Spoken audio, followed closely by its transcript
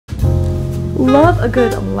Love a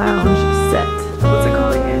good lounge set. What's it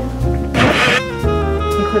called again?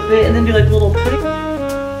 You clip it and then do like little pudding.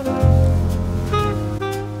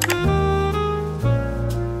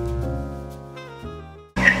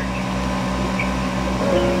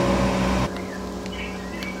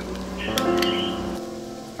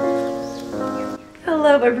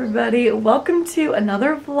 Hello everybody, welcome to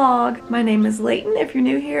another vlog. My name is Leighton. If you're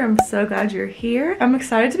new here, I'm so glad you're here. I'm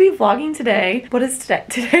excited to be vlogging today. What is today?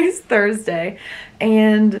 Today's Thursday,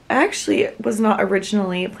 and I actually was not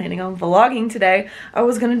originally planning on vlogging today. I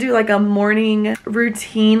was gonna do like a morning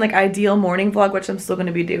routine, like ideal morning vlog, which I'm still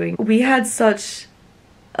gonna be doing. We had such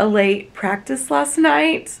a late practice last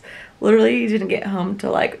night. Literally didn't get home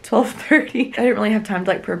till like 12:30. I didn't really have time to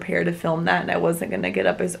like prepare to film that, and I wasn't gonna get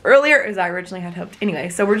up as earlier as I originally had hoped. Anyway,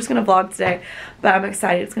 so we're just gonna vlog today, but I'm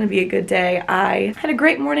excited. It's gonna be a good day. I had a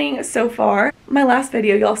great morning so far. My last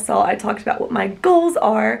video y'all saw, I talked about what my goals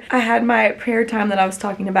are. I had my prayer time that I was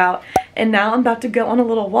talking about, and now I'm about to go on a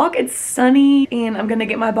little walk. It's sunny, and I'm gonna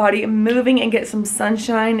get my body moving and get some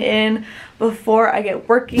sunshine in before I get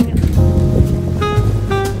working.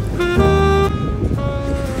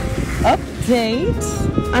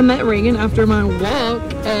 Update. I met Reagan after my walk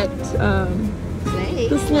at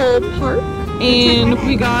this little park, and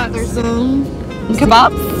we got some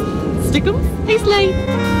kebabs. Stick 'em. Hey Slade.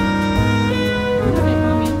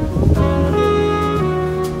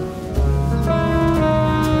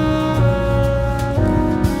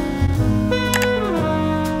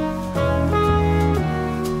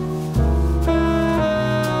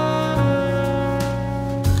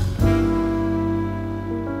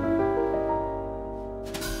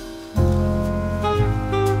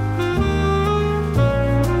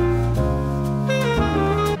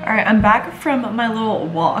 Alright, I'm back from my little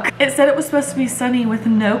walk. It said it was supposed to be sunny with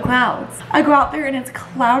no clouds. I go out there and it's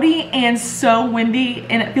cloudy and so windy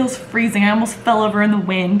and it feels freezing. I almost fell over in the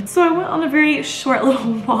wind. So I went on a very short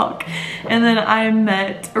little walk, and then I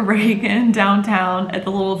met Reagan downtown at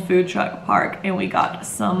the little food truck park, and we got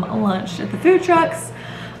some lunch at the food trucks.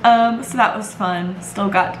 So that was fun. Still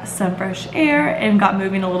got some fresh air and got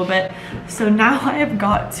moving a little bit. So now I have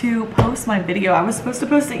got to post my video. I was supposed to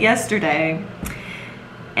post it yesterday,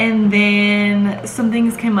 and then some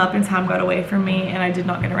things came up and time got away from me and I did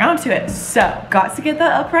not get around to it. So got to get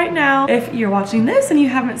that up right now. If you're watching this and you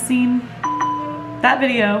haven't seen that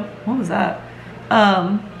video, what was that?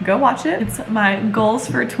 Go watch it. It's my goals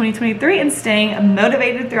for 2023 and staying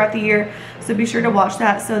motivated throughout the year. So be sure to watch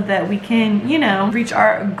that so that we can, you know, reach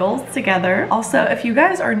our goals together. Also, if you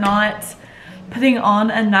guys are not putting on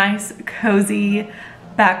a nice cozy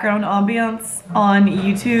background ambiance on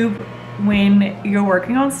YouTube when you're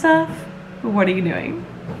working on stuff, what are you doing?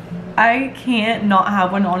 I can't not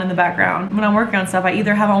have one on in the background. When I'm working on stuff, I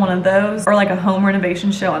either have on one of those or like a home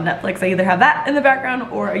renovation show on Netflix. I either have that in the background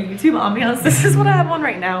or a YouTube ambiance. This is what I have on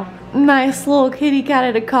right now. Nice little kitty cat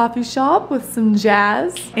at a coffee shop with some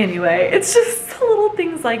jazz. Anyway, it's just little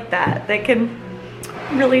things like that that can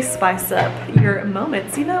really spice up your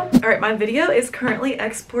moments, you know? All right, my video is currently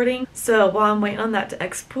exporting, so while I'm waiting on that to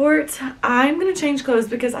export, I'm gonna change clothes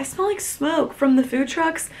because I smell like smoke from the food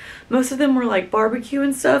trucks. Most of them were like barbecue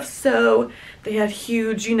and stuff, so they had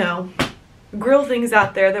huge, you know, grill things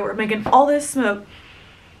out there that were making all this smoke,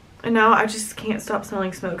 and now I just can't stop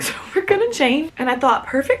smelling smoke. So we're gonna change, and I thought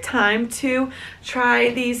perfect time to try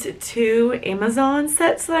these two Amazon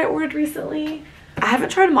sets that I ordered recently. I haven't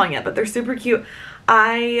tried them on yet, but they're super cute.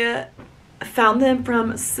 I found them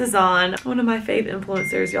from Cezanne, one of my fave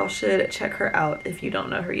influencers. Y'all should check her out if you don't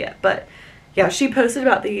know her yet. But yeah, she posted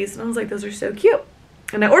about these and I was like, those are so cute.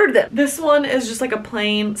 And I ordered them. This one is just like a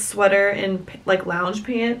plain sweater and like lounge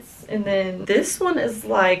pants. And then this one is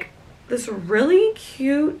like this really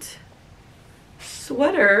cute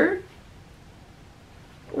sweater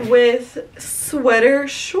with sweater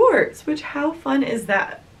shorts, which how fun is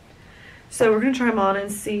that? So we're gonna try them on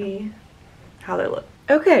and see how they look.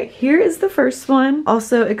 Okay, here is the first one.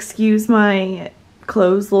 Also, excuse my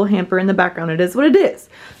clothes little hamper in the background. It is what it is.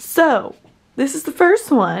 So this is the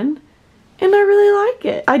first one, and I really like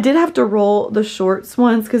it. I did have to roll the shorts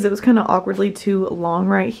once because it was kind of awkwardly too long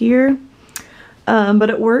right here,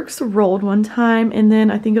 but it works rolled one time, and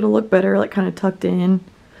then I think it'll look better like kind of tucked in.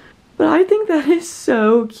 But I think that is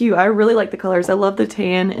so cute. I really like the colors. I love the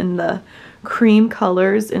tan and the cream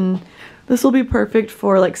colors, and this will be perfect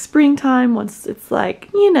for like springtime once it's like,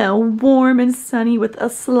 you know, warm and sunny with a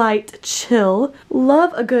slight chill.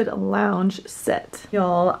 Love a good lounge set.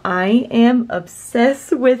 Y'all, I am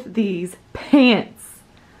obsessed with these pants.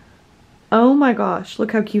 Oh my gosh,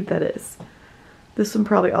 look how cute that is. This one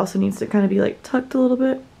probably also needs to kind of be like tucked a little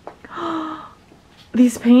bit.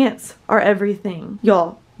 These pants are everything.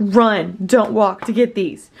 Y'all, run, don't walk to get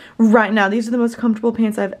these right now. These are the most comfortable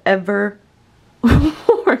pants I've ever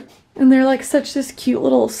worn. And they're like such this cute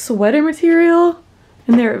little sweater material.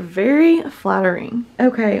 And they're very flattering.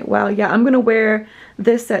 Okay, wow, yeah, I'm gonna wear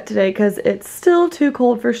this set today because it's still too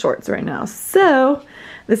cold for shorts right now. So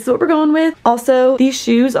this is what we're going with. Also, these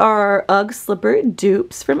shoes are UGG slipper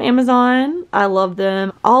dupes from Amazon. I love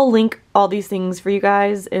them. I'll link all these things for you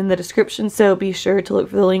guys in the description, so be sure to look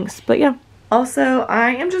for the links. But yeah. Also,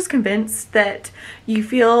 I am just convinced that you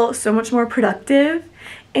feel so much more productive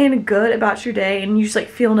and good about your day, and you just like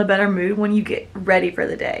feel in a better mood when you get ready for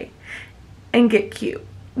the day and get cute.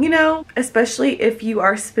 You know, especially if you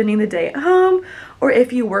are spending the day at home or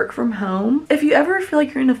if you work from home. If you ever feel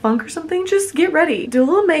like you're in a funk or something, just get ready. Do a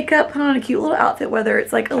little makeup, put on a cute little outfit, whether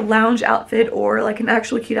it's like a lounge outfit or like an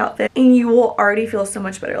actually cute outfit, and you will already feel so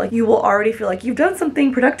much better. Like you will already feel like you've done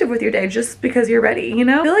something productive with your day just because you're ready, you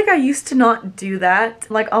know? I feel like I used to not do that.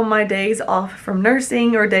 Like on my days off from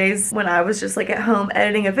nursing or days when I was just like at home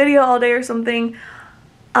editing a video all day or something,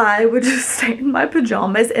 I would just stay in my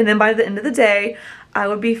pajamas, and then by the end of the day, I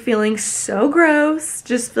would be feeling so gross,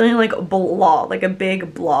 just feeling like blah, like a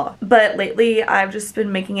big blah. But lately, I've just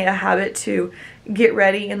been making it a habit to get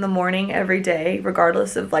ready in the morning every day,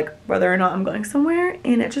 regardless of like whether or not I'm going somewhere,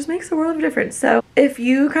 and it just makes a world of difference. So if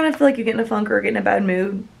you kind of feel like you get in a funk or get in a bad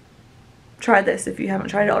mood, try this if you haven't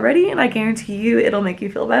tried it already, and I guarantee you it'll make you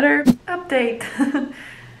feel better. Update.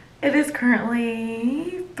 It is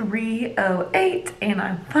currently 3:08 and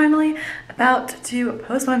I'm finally about to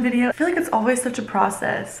post my video. I feel like it's always such a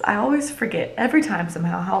process. I always forget every time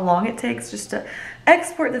somehow how long it takes just to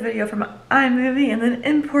export the video from iMovie and then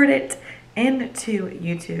import it into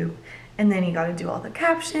YouTube. And then you gotta do all the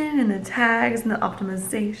caption and the tags and the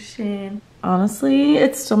optimization. Honestly,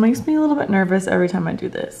 it still makes me a little bit nervous every time I do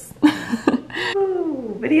this.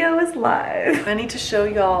 Ooh, video is live. I need to show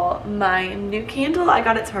y'all my new candle I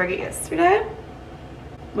got at Target yesterday.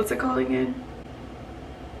 What's it called again?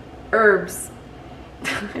 Herbs.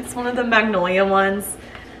 It's one of the magnolia ones.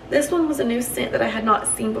 This one was a new scent that I had not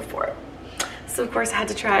seen before. So of course I had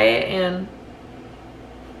to try it and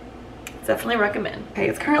definitely recommend. Okay,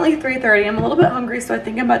 it's currently 3:30. I'm a little bit hungry, so I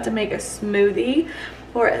think I'm about to make a smoothie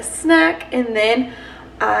or a snack, and then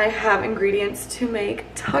I have ingredients to make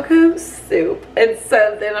taco soup. And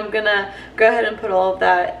so then I'm gonna go ahead and put all of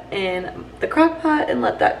that in the crock pot and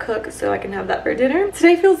let that cook so I can have that for dinner.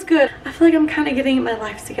 Today feels good. I feel like I'm kind of getting my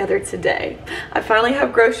life together today. I finally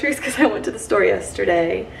have groceries because I went to the store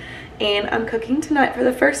yesterday, and I'm cooking tonight for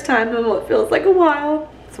the first time in what feels like a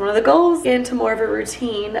while. It's one of the goals, get into more of a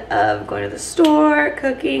routine of going to the store,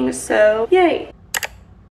 cooking, so yay.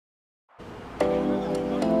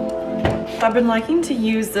 I've been liking to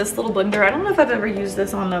use this little blender. I don't know if I've ever used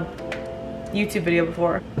this on a YouTube video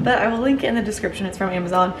before, but I will link it in the description. It's from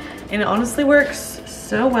Amazon and it honestly works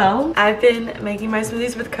so well. I've been making my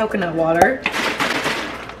smoothies with coconut water.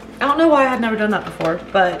 I don't know why I had never done that before,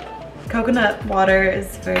 but coconut water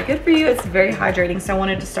is very good for you. It's very hydrating, so I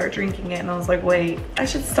wanted to start drinking it, and I was like, wait, I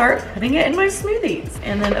should start putting it in my smoothies.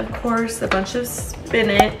 And then of course a bunch of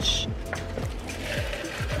spinach.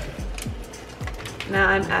 Now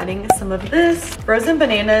I'm adding some of this. Frozen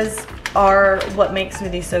bananas are what makes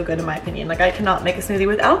smoothies so good in my opinion. Like I cannot make a smoothie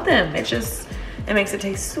without them. It makes it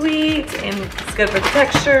taste sweet and it's good for the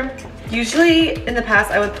texture. Usually in the past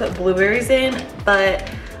I would put blueberries in, but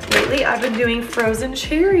lately I've been doing frozen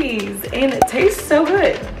cherries and it tastes so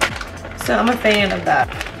good. So I'm a fan of that.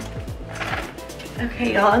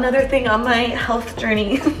 Okay y'all, another thing on my health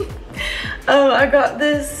journey. I got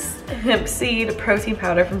this hemp seed protein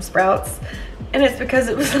powder from Sprouts. And it's because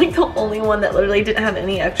it was like the only one that literally didn't have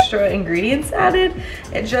any extra ingredients added.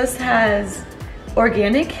 It just has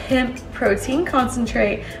organic hemp protein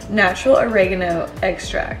concentrate, natural oregano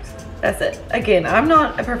extract. That's it. Again, I'm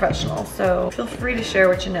not a professional, so feel free to share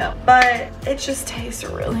what you know. But it just tastes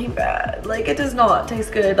really bad. Like it does not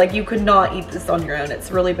taste good. Like you could not eat this on your own.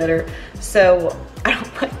 It's really bitter. So I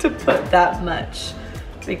don't like to put that much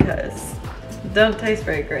because don't taste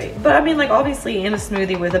very great. But I mean, like obviously in a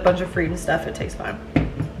smoothie with a bunch of fruit and stuff, it tastes fine.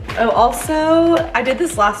 Oh, also I did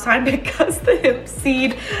this last time because the hemp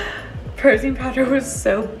seed protein powder was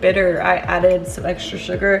so bitter. I added some extra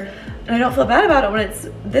sugar and I don't feel bad about it when it's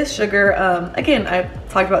this sugar. Again, I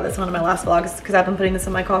talked about this in one of my last vlogs because I've been putting this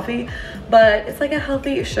in my coffee, but it's like a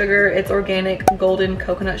healthy sugar. It's organic golden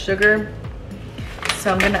coconut sugar.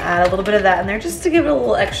 So I'm gonna add a little bit of that in there just to give it a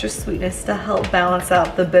little extra sweetness to help balance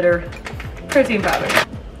out the bitter protein powder.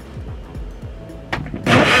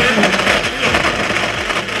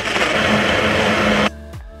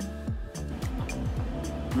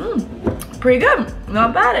 pretty good.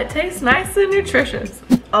 Not bad. It tastes nice and nutritious.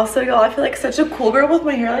 Also, y'all, I feel like such a cool girl with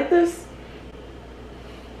my hair like this.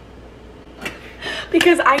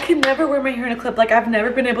 Because I can never wear my hair in a clip. Like, I've never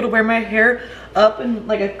been able to wear my hair up in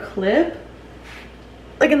like a clip.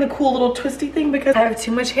 Like in the cool little twisty thing, because I have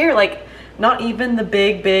too much hair. Like, not even the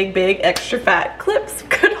big extra fat clips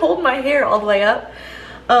could hold my hair all the way up.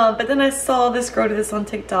 But then I saw this girl do this on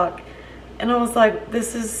TikTok. And I was like,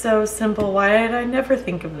 this is so simple. Why did I never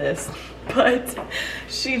think of this? But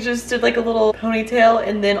she just did like a little ponytail,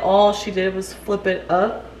 and then all she did was flip it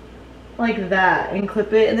up like that and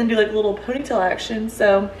clip it and then do like a little ponytail action.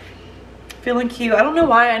 So feeling cute. I don't know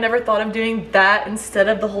why I never thought of doing that instead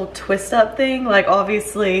of the whole twist up thing. Like,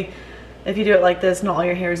 obviously if you do it like this, not all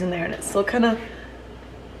your hair is in there, and it still kind of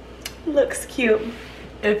looks cute.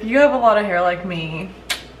 If you have a lot of hair like me,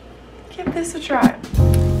 give this a try.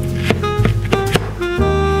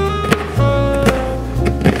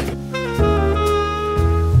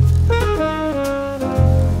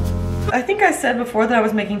 I think I said before that I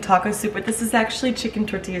was making taco soup, but this is actually chicken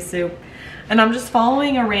tortilla soup. And I'm just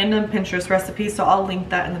following a random Pinterest recipe, so I'll link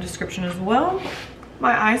that in the description as well.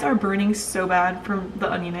 My eyes are burning so bad from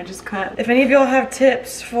the onion I just cut. If any of y'all have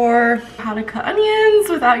tips for how to cut onions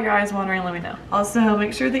without your eyes watering, let me know. Also,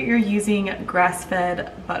 make sure that you're using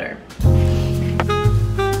grass-fed butter.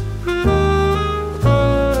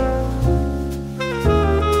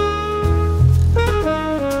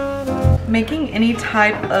 Making any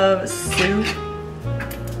type of soup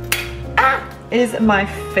is my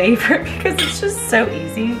favorite because it's just so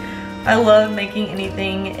easy. I love making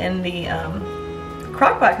anything in the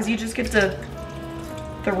crock pot because you just get to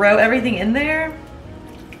throw everything in there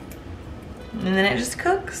and then it just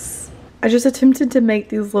cooks. I just attempted to make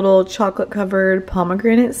these little chocolate covered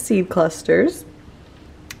pomegranate seed clusters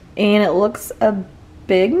and it looks a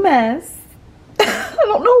big mess.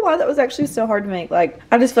 I don't know why that was actually so hard to make. Like,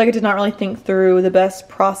 I just feel like I did not really think through the best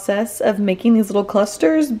process of making these little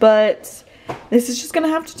clusters, but this is just gonna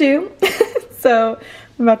have to do. So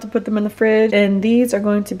I'm about to put them in the fridge, and these are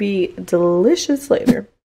going to be delicious later.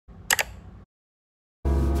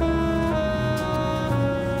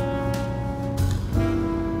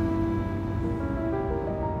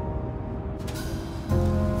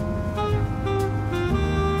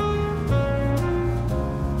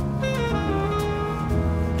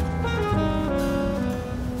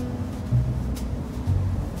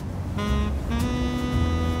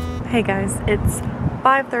 Hey guys, it's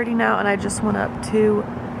 5:30 now and I just went up to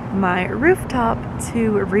my rooftop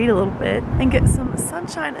to read a little bit and get some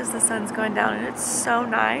sunshine as the sun's going down, and it's so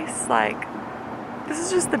nice. Like, this is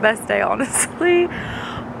just the best day, honestly.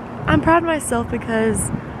 I'm proud of myself because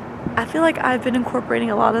I feel like I've been incorporating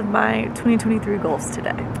a lot of my 2023 goals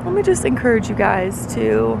today. Let me just encourage you guys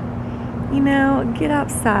to, you know, get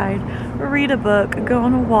outside, read a book, go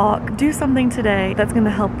on a walk, do something today that's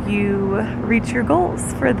gonna help you reach your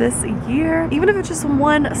goals for this year. Even if it's just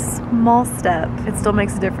one small step, it still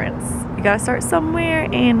makes a difference. You gotta start somewhere,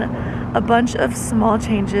 and a bunch of small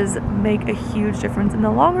changes make a huge difference in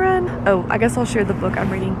the long run. Oh, I guess I'll share the book I'm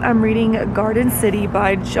reading. I'm reading Garden City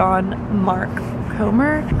by John Mark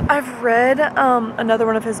Comer. I've read another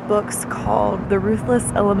one of his books called The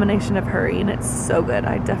Ruthless Elimination of Hurry, and it's so good.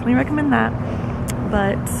 I definitely recommend that.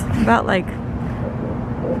 But about like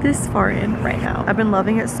this far in right now, I've been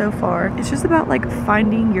loving it so far. It's just about like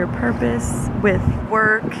finding your purpose with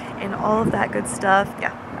work and all of that good stuff.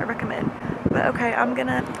 Yeah, I recommend. But okay, I'm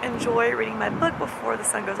gonna enjoy reading my book before the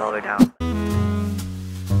sun goes all the way down.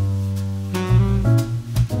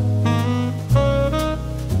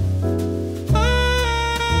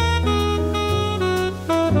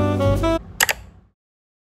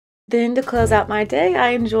 Then to close out my day,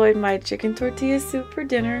 I enjoyed my chicken tortilla soup for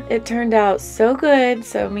dinner. It turned out so good,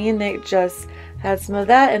 so me and Nick just had some of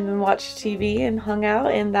that and then watched TV and hung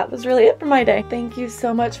out, and that was really it for my day. Thank you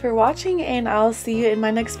so much for watching, and I'll see you in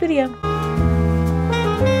my next video.